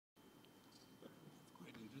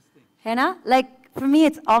You know? Like, for me,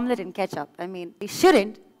 it's omelette and ketchup. I mean, they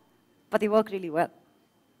shouldn't, but they work really well.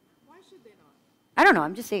 Why should they not? I don't know,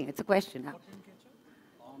 I'm just saying, it's a question.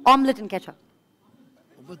 Omelette and ketchup.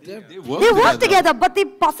 But They Work together, but they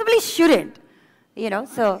possibly shouldn't. You know,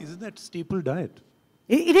 so... Isn't that staple diet?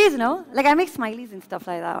 It is, no? Like, I make smileys and stuff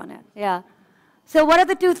like that on it. Yeah. So what are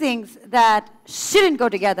the two things that shouldn't go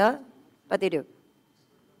together, but they do?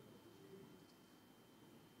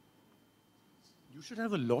 You should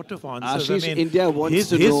have a lot of answers. Ashish, India wants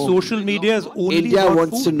to his know. social media is only India about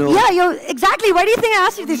wants to food. know. Yeah, exactly. Why do you think I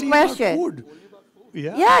asked you this Only about question? food.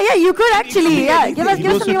 Yeah. Yeah, you could actually. Yeah, give us He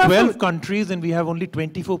goes to something about 12 food. countries and we have only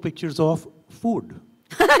 24 pictures of food.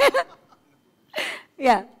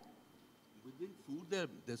 Yeah. Within food,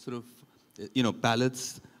 they're sort of,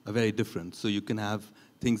 palates are very different. So you can have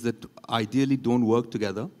things that ideally don't work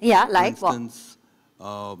together. Yeah, like For instance,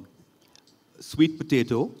 sweet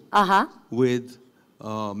potato with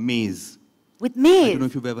maize. With I maize. don't know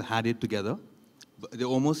if you've ever had it together. But they're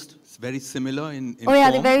almost very similar in Oh yeah,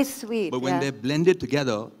 form, they're very sweet. But when they're blended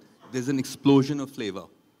together, there's an explosion of flavor.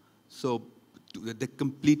 So they're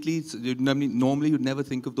completely, normally you'd never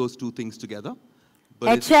think of those two things together.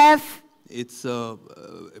 But chef. it's a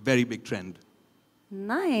very big trend.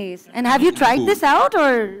 Nice. And have you tried this out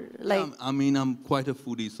or like? Yeah, I mean, I'm quite a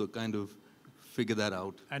foodie, so kind of figure that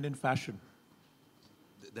out. And in fashion.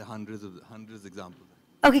 There are hundreds of examples.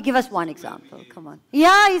 Okay, give us one example. Come on.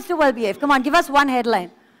 Yeah, he's too well behaved. Come on, give us one headline.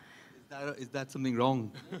 Is that something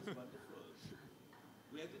wrong? We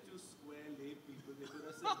are the two square lay people. They put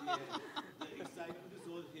us at the end. The excitement is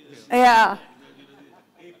all here. Yeah.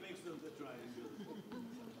 The apex of the triangle.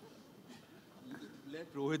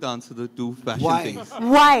 Let Rohit answer the two fashion things.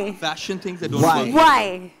 Why? Fashion things that don't Why? work.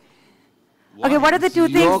 Why? Okay, what are the two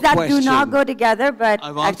things that do not question. go together but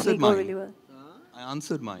I've actually answered go mine. really well? I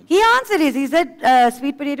answered mine. He answered his. He said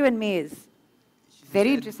sweet potato and maize.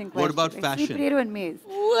 Very interesting question. What about Like, fashion? Sweet potato and maize.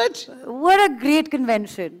 What? What a great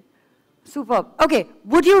convention. Superb. Okay,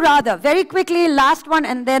 would you rather, very quickly, last one,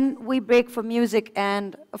 and then we break for music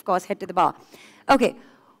and, of course, head to the bar. Okay,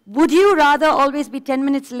 would you rather always be 10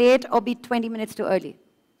 minutes late or be 20 minutes too early?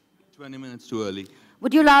 20 minutes too early.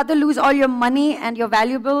 Would you rather lose all your money and your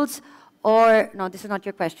valuables or, no, this is not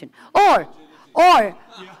your question. Or,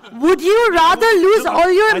 would you rather lose all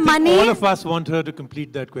your I think money? all of us want her to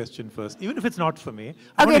complete that question first, even if it's not for me.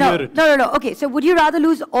 I Okay, want to no, hear it. no. Okay, so would you rather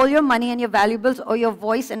lose all your money and your valuables or your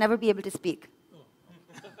voice and never be able to speak?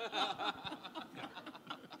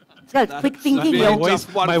 Well, quick thinking, really yo.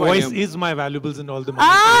 tough one My for voice him. is my valuables and all the money.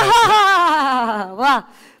 Ah, wow.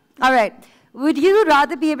 All right. Would you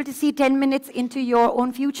rather be able to see 10 minutes into your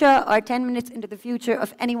own future or 10 minutes into the future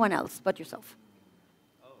of anyone else but yourself?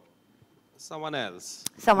 Someone else.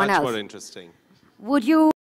 Someone Much else. more interesting. Would you